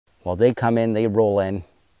Well, they come in, they roll in,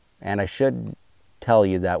 and I should tell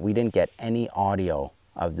you that we didn't get any audio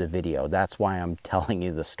of the video. That's why I'm telling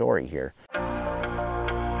you the story here.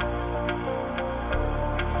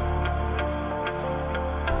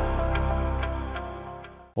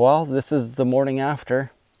 Well, this is the morning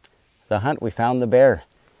after the hunt. We found the bear.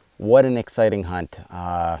 What an exciting hunt.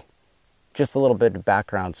 Just a little bit of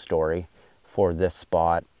background story for this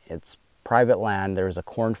spot. It's private land. There's a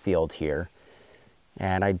cornfield here.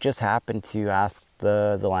 And I just happened to ask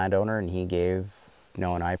the landowner, and he gave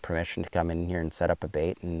Noah and I permission to come in here and set up a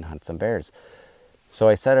bait and hunt some bears. So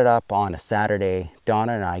I set it up on a Saturday.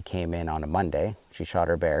 Donna and I came in on a Monday. She shot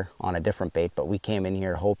her bear on a different bait, but we came in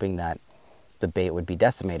here hoping that the bait would be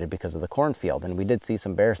decimated because of the cornfield, and we did see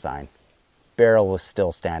some bear sign. Barrel was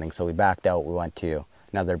still standing, so we backed out. We went to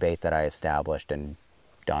another bait that I established, and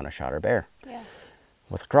Donna shot her bear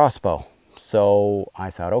with a crossbow. So I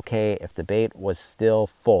thought, okay, if the bait was still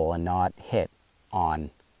full and not hit on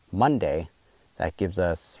Monday, that gives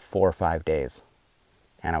us 4 or 5 days.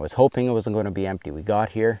 And I was hoping it wasn't going to be empty. We got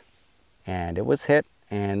here and it was hit,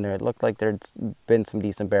 and it looked like there'd been some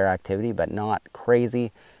decent bear activity, but not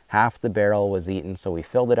crazy. Half the barrel was eaten, so we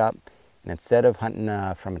filled it up. And instead of hunting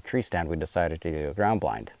from a tree stand, we decided to do a ground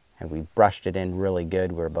blind. And we brushed it in really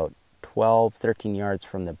good. We're about 12, 13 yards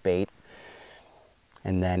from the bait.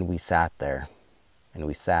 And then we sat there, and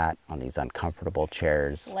we sat on these uncomfortable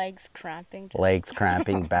chairs. Legs cramping. Legs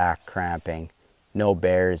cramping, back cramping. No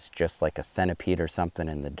bears, just like a centipede or something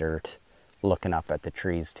in the dirt, looking up at the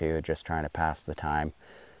trees too, just trying to pass the time.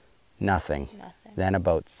 Nothing. Then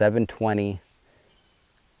about 7:20,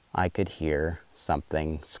 I could hear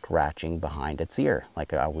something scratching behind its ear.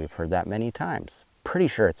 Like we've heard that many times. Pretty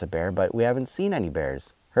sure it's a bear, but we haven't seen any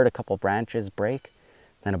bears. Heard a couple branches break.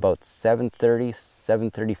 Then about 7:30,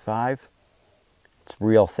 7:35, it's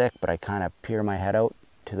real thick, but I kind of peer my head out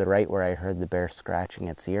to the right where I heard the bear scratching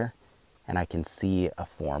its ear, and I can see a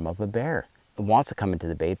form of a bear. It wants to come into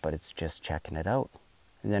the bait, but it's just checking it out.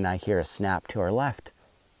 And then I hear a snap to our left.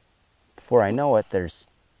 Before I know it, there's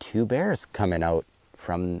 2 bears coming out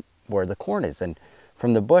from where the corn is. And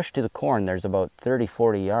from the bush to the corn, there's about 30,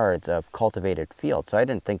 40 yards of cultivated field. So I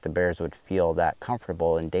didn't think the bears would feel that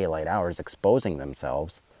comfortable in daylight hours exposing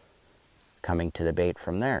themselves coming to the bait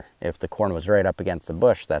from there. If the corn was right up against the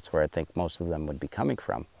bush, that's where I think most of them would be coming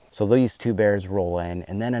from. So these 2 bears roll in,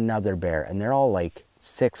 and then another bear, and they're all like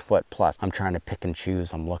 6 foot plus. I'm trying to pick and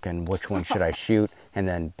choose. I'm looking, which one should I shoot? And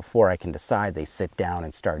then before I can decide, they sit down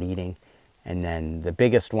and start eating. And then the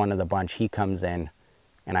biggest one of the bunch, he comes in,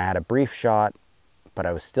 and I had a brief shot, but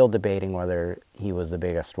I was still debating whether he was the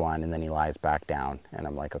biggest one, and then he lies back down, and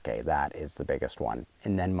I'm like, okay, that is the biggest one.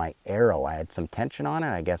 And then my arrow, I had some tension on it.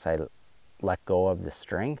 I guess I let go of the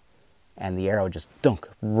string, and the arrow just dunk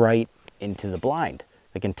right into the blind.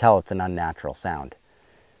 I can tell it's an unnatural sound.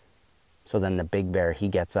 So then the big bear, he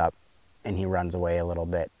gets up, and he runs away a little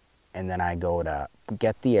bit, and then I go to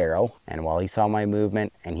get the arrow, and while he saw my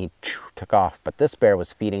movement, and he took off. But this bear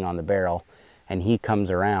was feeding on the barrel, and he comes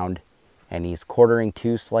around, and he's quartering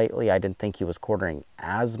too slightly. I didn't think he was quartering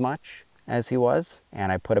as much as he was. And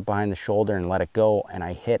I put it behind the shoulder and let it go, and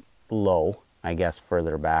I hit low, I guess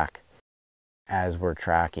further back. As we're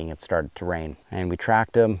tracking, it started to rain. And we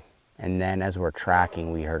tracked him, and then as we're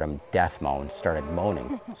tracking, we heard him death moan, started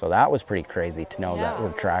moaning. So that was pretty crazy to know that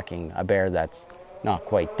we're tracking a bear that's not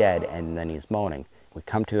quite dead, and then he's moaning. We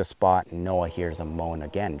come to a spot, and Noah hears him moan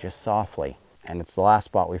again, just softly. And it's the last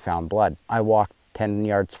spot we found blood. I walked 10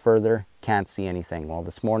 yards further, can't see anything. Well,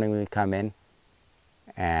 this morning we come in,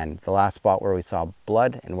 and the last spot where we saw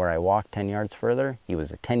blood and where I walked 10 yards further, he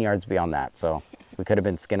was 10 yards beyond that. So we could have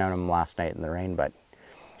been skinning him last night in the rain, but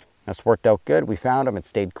this worked out good. We found him. It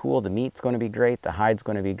stayed cool. The meat's going to be great. The hide's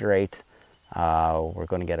going to be great. We're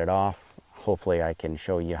going to get it off. Hopefully I can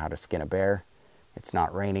show you how to skin a bear. It's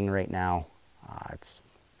not raining right now.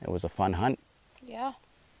 It was a fun hunt. Yeah.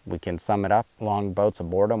 We can sum it up, long bouts of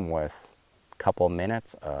boredom with a couple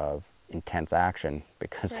minutes of intense action,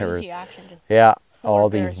 because there was, all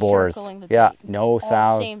these boars. No sows.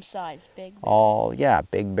 All same size, big bears.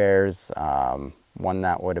 Big bears. One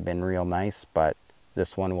that would have been real nice, but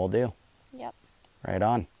this one will do. Yep. Right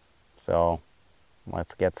on. So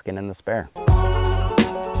let's get skinning this bear.